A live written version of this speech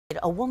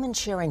A woman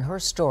sharing her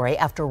story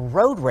after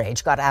road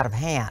rage got out of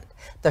hand.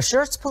 The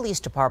Schertz Police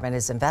Department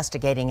is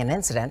investigating an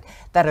incident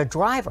that a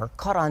driver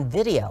caught on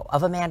video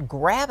of a man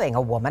grabbing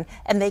a woman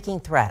and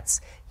making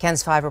threats.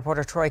 KENS 5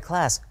 reporter Troy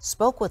Kless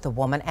spoke with the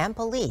woman and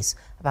police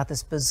about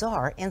this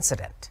bizarre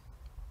incident.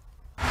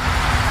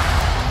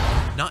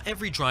 Not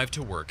every drive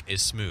to work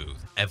is smooth.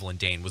 Evelyn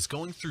Dane was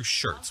going through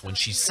Schertz when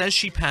she says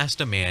she passed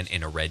a man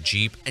in a red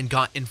Jeep and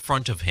got in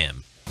front of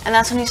him. And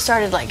that's when he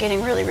started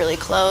getting really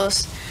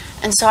close.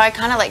 And so I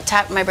kind of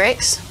tapped my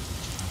brakes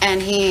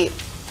and he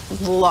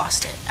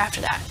lost it after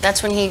that.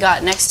 That's when he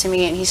got next to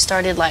me and he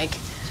started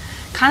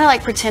kind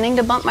of pretending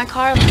to bump my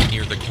car.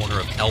 Near the corner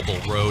of Elbow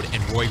Road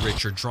and Roy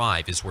Richard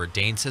Drive is where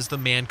Dane says the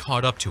man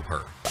caught up to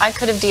her. I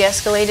could have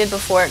de-escalated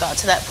before it got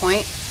to that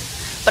point,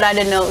 but I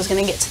didn't know it was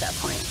going to get to that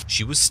point.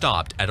 She was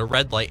stopped at a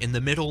red light in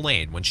the middle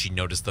lane when she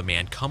noticed the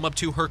man come up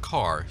to her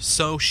car,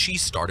 so she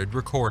started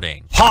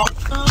recording. What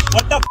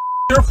the f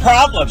your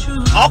problem?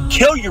 I'll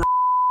kill you.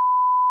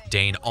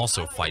 Dane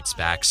also fights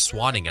back,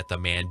 swatting at the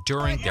man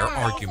during their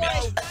argument.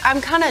 I'm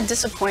kind of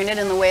disappointed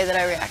in the way that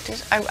I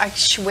reacted. I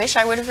wish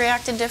I would have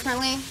reacted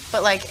differently,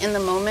 but in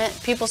the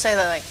moment, people say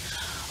that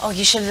oh,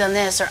 you should have done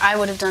this or I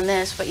would have done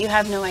this, but you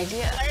have no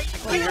idea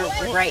when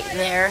you're right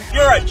there.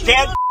 You're a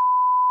dead.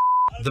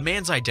 The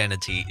man's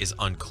identity is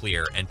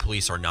unclear and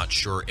police are not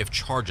sure if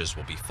charges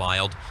will be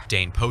filed.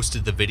 Dane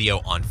posted the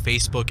video on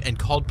Facebook and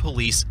called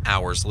police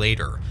hours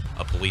later.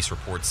 A police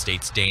report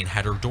states Dane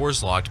had her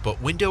doors locked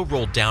but window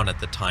rolled down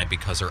at the time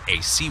because her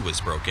AC was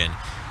broken.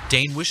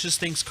 Dane wishes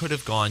things could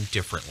have gone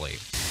differently.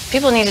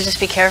 People need to just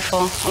be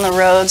careful on the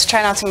roads.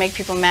 Try not to make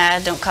people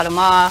mad. Don't cut them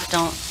off.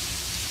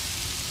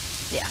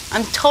 Yeah,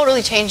 I'm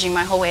totally changing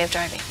my whole way of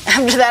driving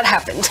after that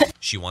happened.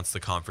 She wants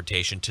the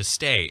confrontation to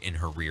stay in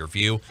her rear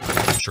view.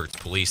 Schertz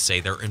police say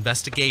their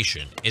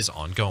investigation is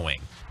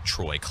ongoing.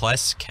 Troy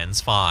Kless, KENS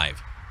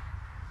 5.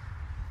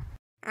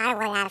 I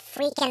would have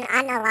freaking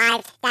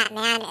unalived that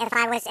man if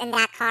I was in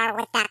that car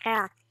with that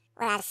girl.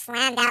 Would have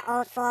slammed that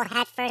old fool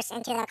headfirst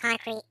into the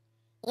concrete.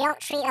 You don't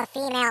treat a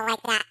female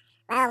like that,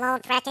 let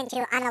alone threaten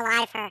to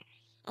unalive her.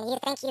 And you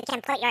think you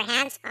can put your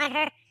hands on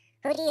her?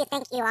 Who do you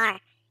think you are?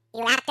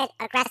 You acted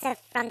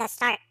aggressive from the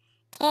start,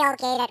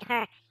 tailgated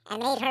her,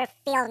 and made her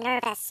feel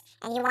nervous,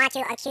 and you want to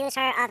accuse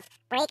her of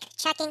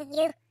brake-checking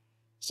you?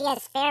 She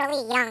is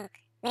fairly young.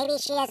 Maybe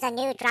she is a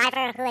new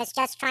driver who is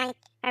just trying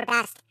her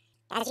best.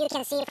 As you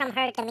can see from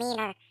her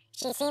demeanor,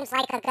 she seems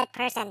like a good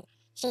person.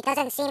 She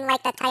doesn't seem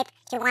like the type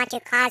to want to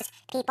cause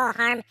people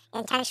harm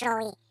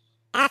intentionally.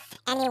 F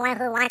anyone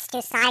who wants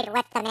to side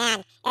with the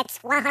man. It's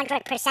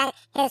 100%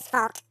 his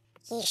fault.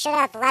 He should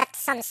have left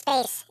some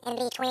space in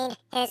between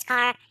his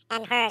car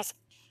and hers.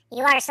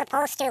 You are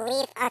supposed to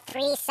leave a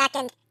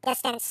 3-second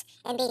distance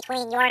in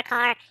between your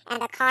car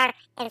and the car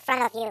in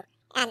front of you,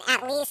 and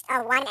at least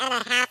a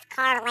 1.5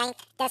 car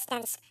length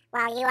distance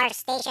while you are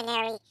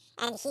stationary,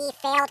 and he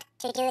failed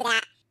to do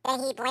that.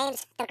 Then he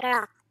blames the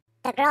girl.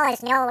 The girl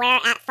is nowhere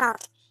at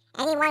fault.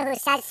 Anyone who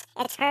says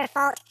it's her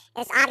fault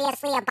is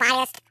obviously a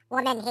biased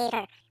woman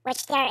hater,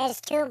 which there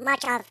is too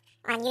much of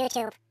on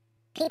YouTube.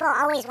 People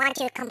always want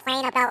to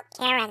complain about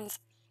Karens,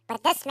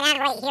 but this man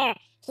right here,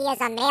 he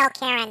is a male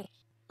Karen,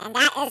 and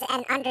that is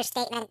an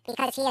understatement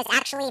because he is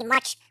actually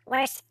much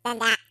worse than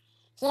that.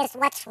 He is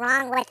what's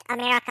wrong with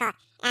America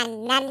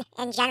and men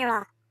in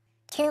general.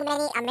 Too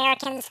many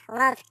Americans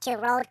love to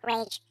road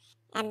rage,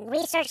 and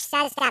research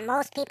says that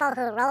most people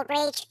who road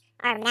rage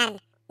are men,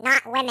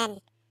 not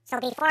women.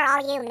 So before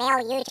all you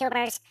male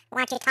YouTubers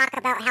want to talk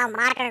about how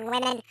modern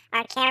women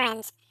are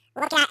Karens,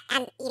 look at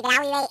and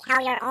evaluate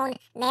how your own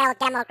male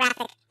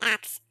demographic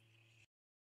acts.